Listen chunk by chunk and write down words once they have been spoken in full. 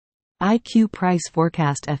IQ price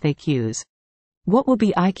forecast FAQs. What will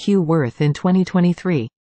be IQ worth in 2023?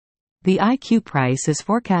 The IQ price is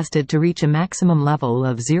forecasted to reach a maximum level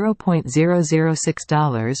of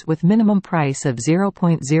 $0.006 with minimum price of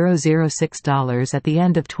 $0.006 at the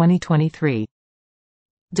end of 2023.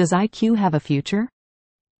 Does IQ have a future?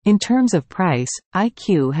 In terms of price,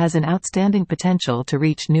 IQ has an outstanding potential to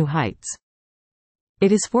reach new heights.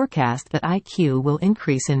 It is forecast that IQ will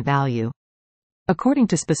increase in value. According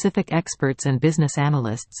to specific experts and business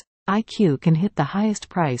analysts, IQ can hit the highest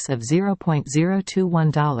price of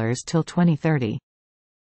 $0.021 till 2030.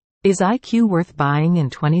 Is IQ worth buying in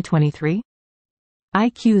 2023?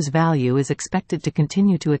 IQ's value is expected to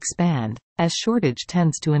continue to expand, as shortage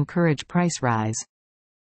tends to encourage price rise.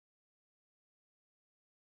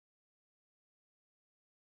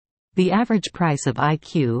 The average price of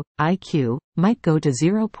IQ might go to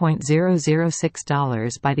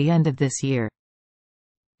 $0.006 by the end of this year.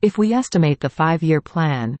 If we estimate the 5-year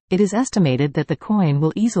plan, it is estimated that the coin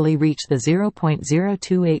will easily reach the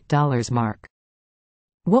 $0.028 mark.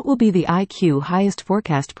 What will be the IQ highest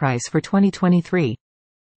forecast price for 2023?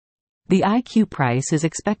 The IQ price is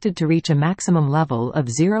expected to reach a maximum level of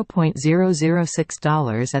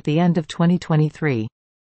 $0.006 at the end of 2023.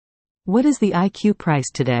 What is the IQ price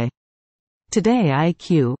today? Today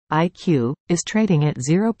IQ is trading at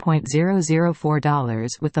 $0.004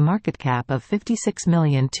 with the market cap of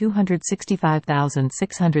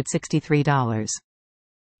 $56,265,663.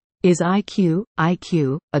 Is IQ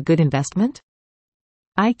a good investment?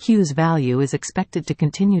 IQ's value is expected to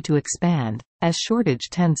continue to expand, as shortage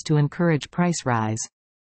tends to encourage price rise.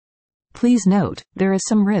 Please note, there is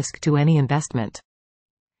some risk to any investment.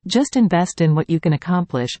 Just invest in what you can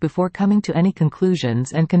accomplish before coming to any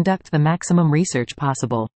conclusions and conduct the maximum research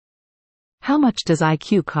possible. How much does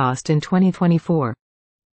IQ cost in 2024?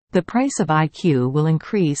 The price of IQ will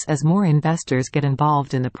increase as more investors get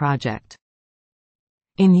involved in the project.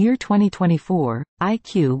 In year 2024,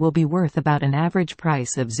 IQ will be worth about an average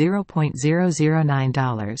price of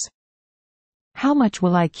 $0.009. How much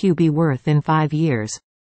will IQ be worth in 5 years?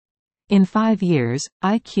 In 5 years,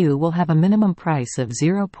 IQ will have a minimum price of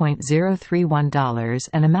 $0.031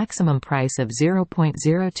 and a maximum price of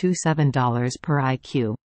 $0.027 per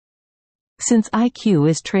IQ. Since IQ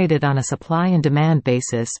is traded on a supply and demand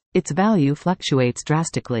basis, its value fluctuates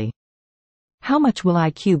drastically. How much will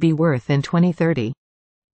IQ be worth in 2030?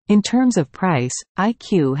 In terms of price,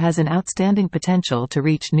 IQ has an outstanding potential to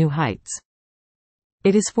reach new heights.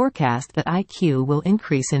 It is forecast that IQ will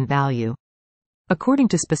increase in value. According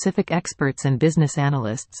to specific experts and business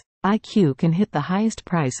analysts, IQ can hit the highest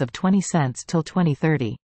price of 20 cents till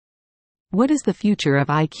 2030. What is the future of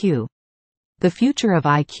IQ? The future of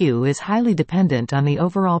IQ is highly dependent on the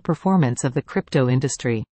overall performance of the crypto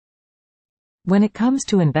industry. When it comes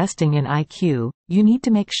to investing in IQ, you need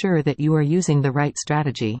to make sure that you are using the right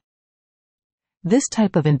strategy. This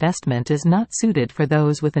type of investment is not suited for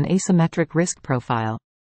those with an asymmetric risk profile.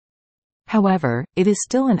 However, it is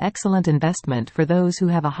still an excellent investment for those who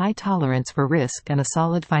have a high tolerance for risk and a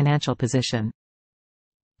solid financial position.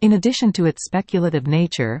 In addition to its speculative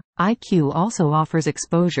nature, IQ also offers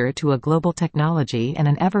exposure to a global technology and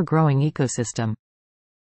an ever-growing ecosystem.